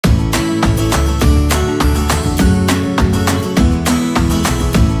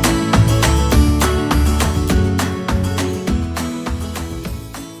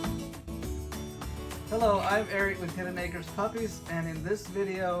puppies, and in this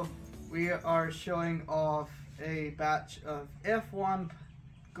video we are showing off a batch of F1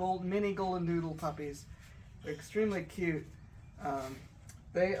 mini Goldendoodle puppies. They're extremely cute.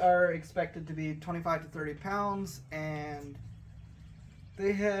 They are expected to be 25 to 30 pounds, and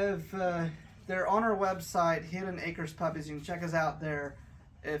they have they're on our website, Hidden Acres Puppies. You can check us out there.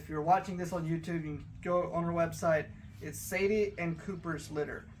 If you're watching this on YouTube, you can go on our website. It's Sadie and Cooper's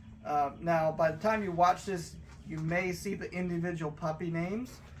litter. Now, by the time you watch this, you may see the individual puppy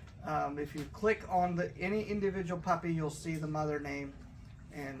names. If you click on any individual puppy, you'll see the mother name,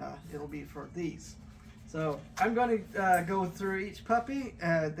 and it'll be for these. So I'm going to go through each puppy.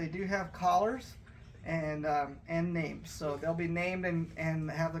 They do have collars and names, so they'll be named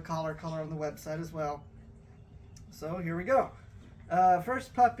and have the collar on the website as well. So here we go.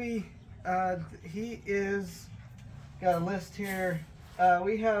 First puppy, he is got a list here.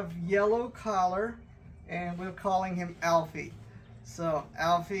 We have yellow collar, and we're calling him Alfie. So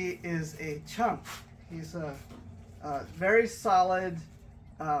Alfie is a chunk. He's a very solid,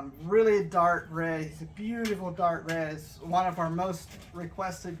 really dark red. He's a beautiful dark red. It's one of our most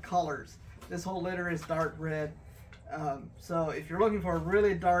requested colors. This whole litter is dark red. So if you're looking for a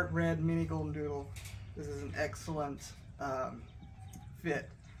really dark red mini Goldendoodle, this is an excellent fit.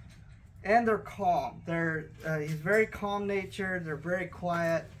 And they're calm. He's very calm natured. They're very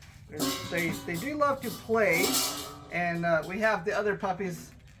quiet. They do love to play, and we have the other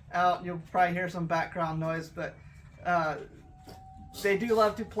puppies out. You'll probably hear some background noise, but they do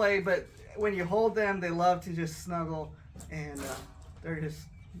love to play. But when you hold them, they love to just snuggle, and they're just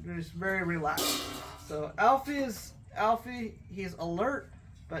very relaxed. So Alfie. He's alert,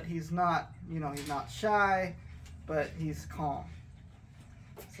 but he's not, he's not shy, but he's calm.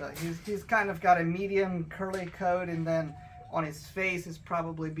 So he's kind of got a medium curly coat, and then on his face is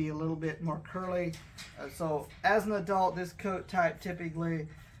probably be a little bit more curly. So as an adult, this coat type typically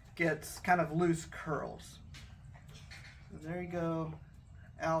gets kind of loose curls. So there you go,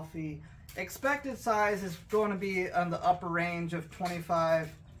 Alfie. Expected size is going to be on the upper range of 25,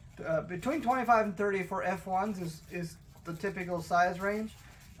 between 25 and 30 for F1s is the typical size range.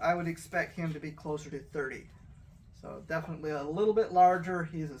 I would expect him to be closer to 30. So definitely a little bit larger.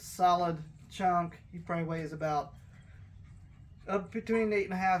 He's a solid chunk. He probably weighs about between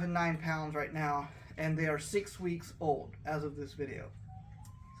 8.5 and 9 pounds right now, and they are 6 weeks old as of this video.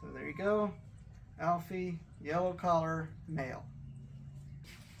 So there you go, Alfie, yellow collar, male.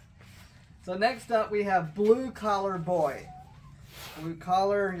 So next up we have blue collar boy. Blue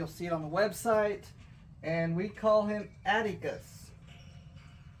collar, you'll see it on the website, and we call him Atticus.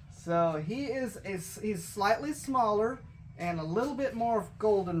 So he's slightly smaller and a little bit more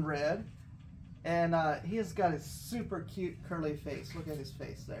golden red, and he has got a super cute curly face. Look at his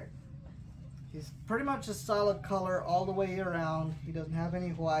face there. He's pretty much a solid color all the way around. He doesn't have any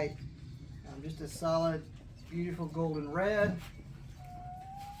white. Just a solid, beautiful golden red.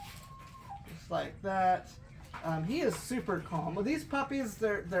 Just like that. He is super calm. Well, these puppies,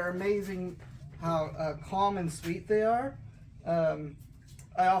 they're amazing how calm and sweet they are.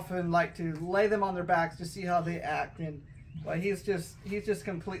 I often like to lay them on their backs to see how they act, and well, he's just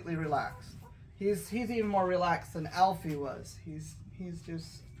completely relaxed. He's even more relaxed than Alfie was. He's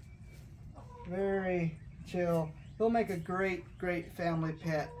just very chill. He'll make a great family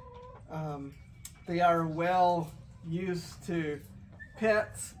pet. They are well used to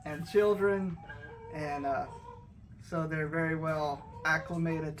pets and children, and so they're very well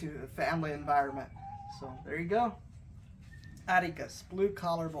acclimated to the family environment. So there you go, Atticus, blue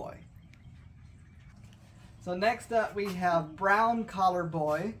collar boy. So next up we have brown collar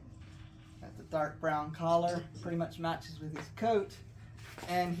boy. Got the dark brown collar, pretty much matches with his coat.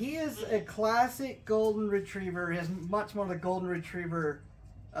 And he is a classic golden retriever. He has much more the golden retriever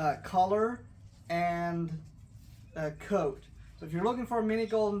color and coat. So if you're looking for a mini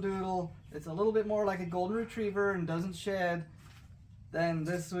Goldendoodle, it's a little bit more like a golden retriever and doesn't shed, then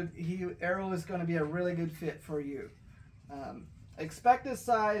Arrow is going to be a really good fit for you. Expected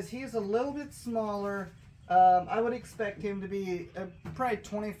size, he's a little bit smaller. I would expect him to be probably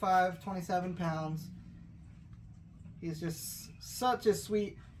 25, 27 pounds. He's just such a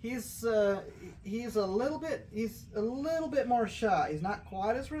sweet. He's a little bit more shy. He's not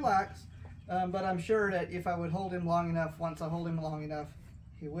quite as relaxed, but I'm sure that if I would hold him long enough, once I hold him long enough,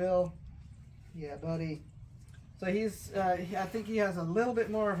 he will. Yeah, buddy. So I think he has a little bit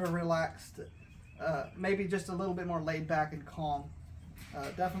more of a relaxed, maybe just a little bit more laid back and calm.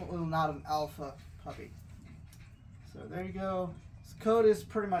 Definitely not an alpha puppy. So there you go. His coat is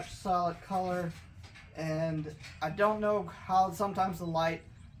pretty much solid color, and I don't know how sometimes the light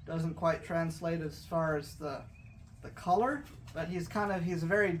doesn't quite translate as far as the the color, but he's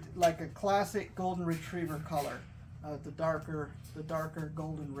very like a classic Golden Retriever color, the darker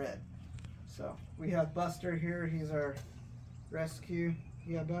golden red. So we have Buster here. He's our rescue.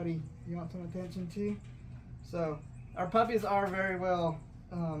 Yeah, buddy, you want some attention too? So our puppies are very well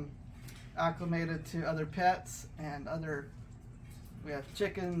acclimated to other pets and we have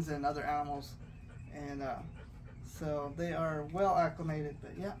chickens and other animals, and so they are well acclimated.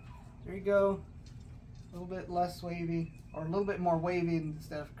 But yeah, there you go. A little bit less wavy, or a little bit more wavy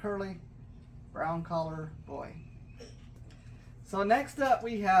instead of curly. Brown collar boy. So next up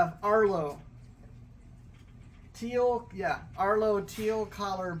we have Arlo. Arlo teal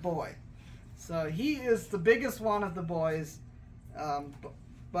collar boy. So he is the biggest one of the boys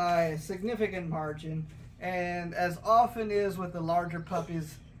by a significant margin, and as often is with the larger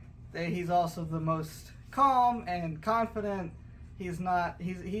puppies, he's also the most calm and confident. He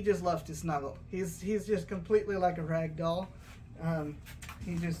just loves to snuggle. He's just completely like a rag doll.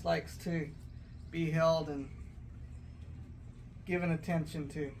 He just likes to be held and given attention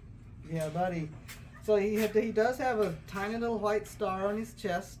to. Yeah, buddy. So he does have a tiny little white star on his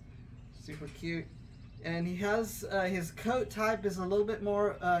chest. Super cute. And he has his coat type is a little bit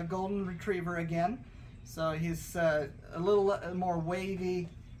more Golden Retriever again. So he's a little more wavy,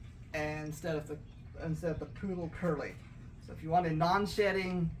 and instead of the poodle curly. So if you want a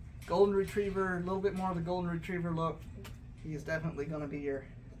non-shedding Golden Retriever, a little bit more of the Golden Retriever look, he's definitely going to be your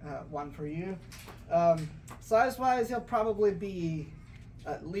one for you. Size-wise, he'll probably be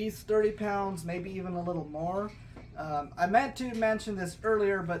at least 30 pounds, maybe even a little more. I meant to mention this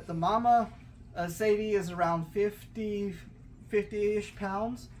earlier, but the mama, Sadie, is around 50-ish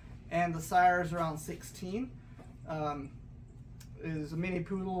pounds, and the sire is around 16. Is a Mini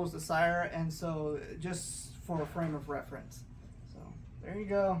Poodle is the sire, and so just for a frame of reference. So there you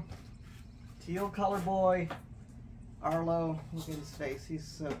go. Teal color boy, Arlo. Look at his face, he's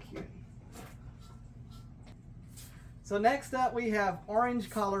so cute. So next up we have orange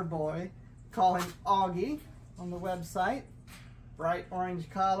collar boy. Call him Augie on the website. Bright orange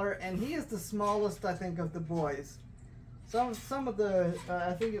collar, and he is the smallest, I think, of the boys. Some of the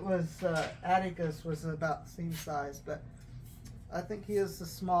I think it was Atticus was about the same size, but I think he is the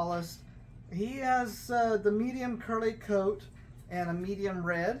smallest. He has the medium curly coat and a medium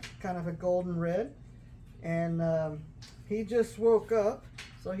red, kind of a golden red, and he just woke up,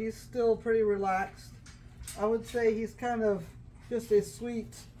 so he's still pretty relaxed. I would say he's kind of just a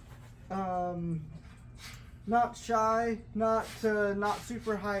sweet, not shy, not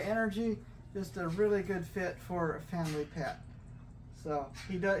super high energy, just a really good fit for a family pet. So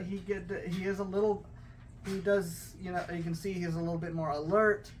you know, you can see he's a little bit more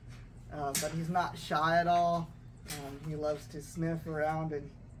alert, but he's not shy at all. He loves to sniff around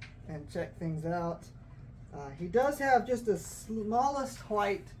and check things out. He does have just the smallest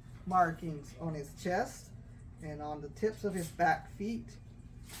white markings on his chest and on the tips of his back feet,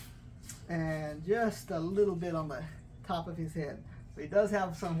 and just a little bit on the top of his head. So he does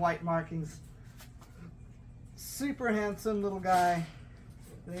have some white markings. Super handsome little guy.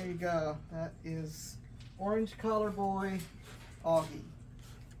 There you go. That is orange collar boy, Augie.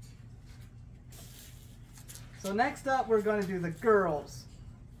 So next up we're going to do the girls.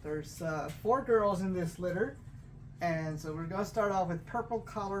 There's 4 girls in this litter, and so we're going to start off with purple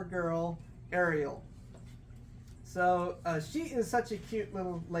collar girl, Ariel. So she is such a cute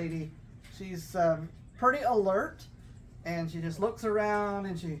little lady. She's pretty alert, and she just looks around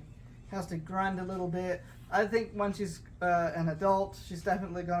and she has to grunt a little bit. I think when she's an adult, she's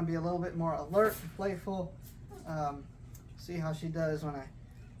definitely going to be a little bit more alert and playful. See how she does when I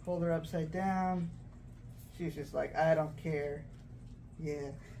hold her upside down. She's just like, I don't care.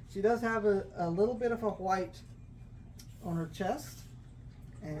 Yeah, she does have a little bit of a white on her chest,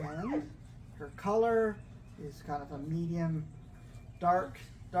 and her color is kind of a medium dark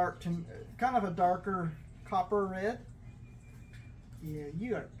to kind of a darker copper red. Yeah,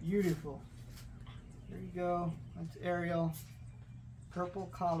 you are beautiful. There you go. That's Ariel, purple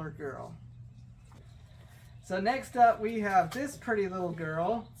collar girl. So next up we have this pretty little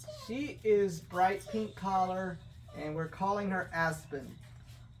girl. She is bright pink collar, and we're calling her Aspen.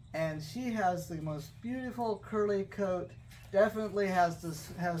 And she has the most beautiful curly coat. Definitely has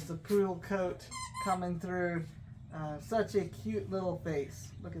the poodle coat coming through. Such a cute little face.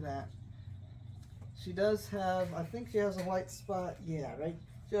 Look at that. She does have, I think she has a white spot. Yeah, right.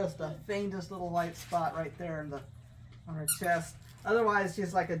 Just the faintest little white spot right there on her chest. Otherwise,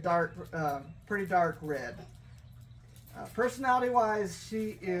 she's like a dark, pretty dark red. Personality-wise,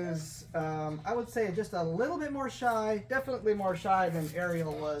 she is, I would say, just a little bit more shy. Definitely more shy than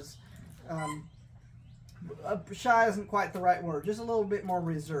Ariel was. shy isn't quite the right word, just a little bit more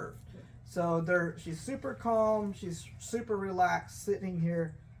reserved. So she's super calm, she's super relaxed sitting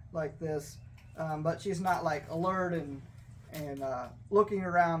here like this, but she's not like alert and looking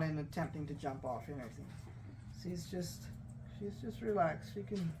around and attempting to jump off and everything. She's just relaxed. She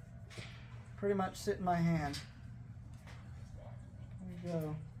can pretty much sit in my hand. There you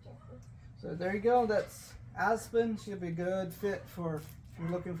go. So there you go. That's Aspen. She'll be a good fit for if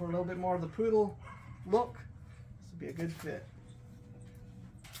you're looking for a little bit more of the poodle look. This would be a good fit.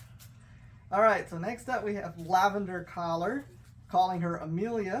 All right. So next up we have Lavender Collar, calling her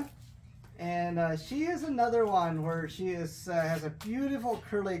Amelia, and she is another one where she has a beautiful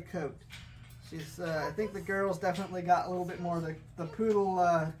curly coat. She's I think the girls definitely got a little bit more of the poodle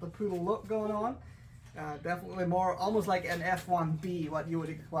look going on. Definitely more, almost like an F1B,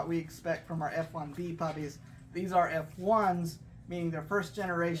 what we expect from our F1B puppies. These are F1s, meaning they're first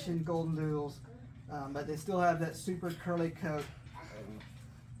generation Goldendoodles, but they still have that super curly coat.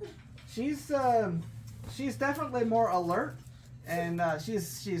 She's definitely more alert, and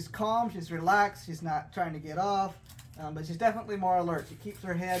she's calm, she's relaxed, she's not trying to get off, but she's definitely more alert. She keeps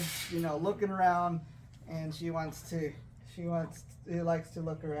her head, you know, looking around, and she likes to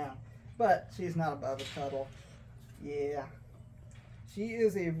look around. But she's not above a cuddle. Yeah. She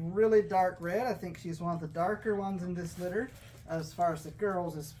is a really dark red. I think she's one of the darker ones in this litter. As far as the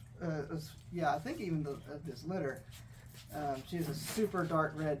girls, yeah, I think even this litter. She's a super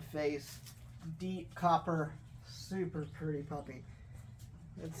dark red face, deep copper, super pretty puppy.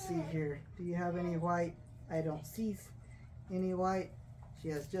 Let's see here. Do you have any white? I don't see any white. She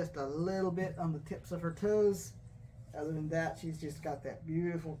has just a little bit on the tips of her toes. Other than that, she's just got that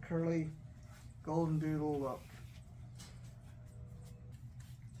beautiful curly Goldendoodle look.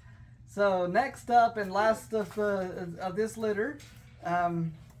 So next up and last of this litter,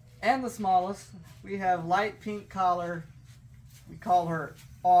 and the smallest, we have light pink collar. We call her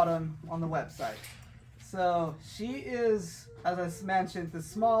Autumn on the website. So she is, as I mentioned, the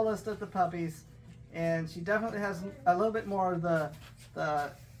smallest of the puppies, and she definitely has a little bit more of the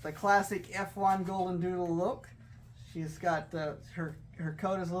classic F1 Goldendoodle look. She's got her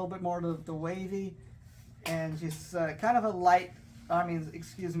coat is a little bit more the wavy, and she's kind of a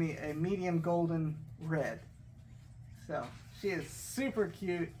medium golden red. So she is super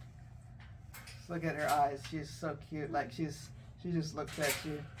cute. Just look at her eyes. She's so cute. Like she just looks at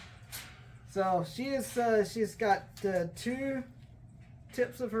you. So she's got two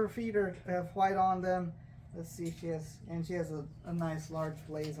tips of her feet have white on them. Let's see, she has a nice large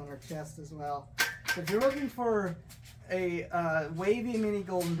blaze on her chest as well. So if you're looking for a wavy mini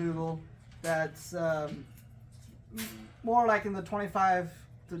Goldendoodle that's more like in the 25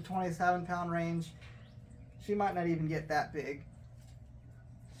 to 27 pound range, she might not even get that big.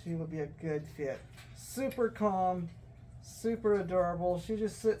 She would be a good fit. Super calm, super adorable. She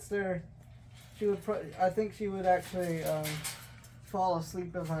just sits there. I think she would actually fall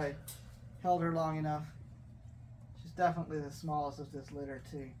asleep if I held her long enough. She's definitely the smallest of this litter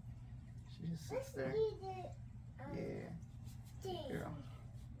too. She just sits there. Yeah. Girl.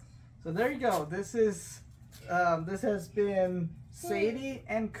 So there you go. This has been Sadie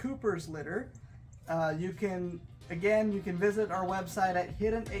and Cooper's litter. You can visit our website at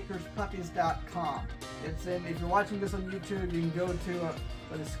hiddenacrespuppies.com. If you're watching this on YouTube, you can go to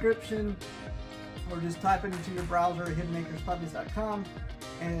a description or just type it into your browser, hiddenacrespuppies.com,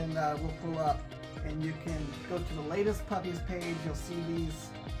 and we'll pull up, and you can go to the latest puppies page. You'll see these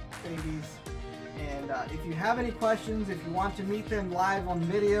babies. And if you have any questions, if you want to meet them live on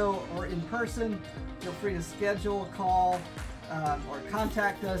video or in person, feel free to schedule a call or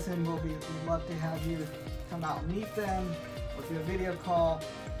contact us, and we'd love to have you come out and meet them, or do a video call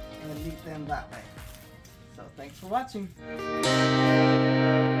and meet them that way. So thanks for watching.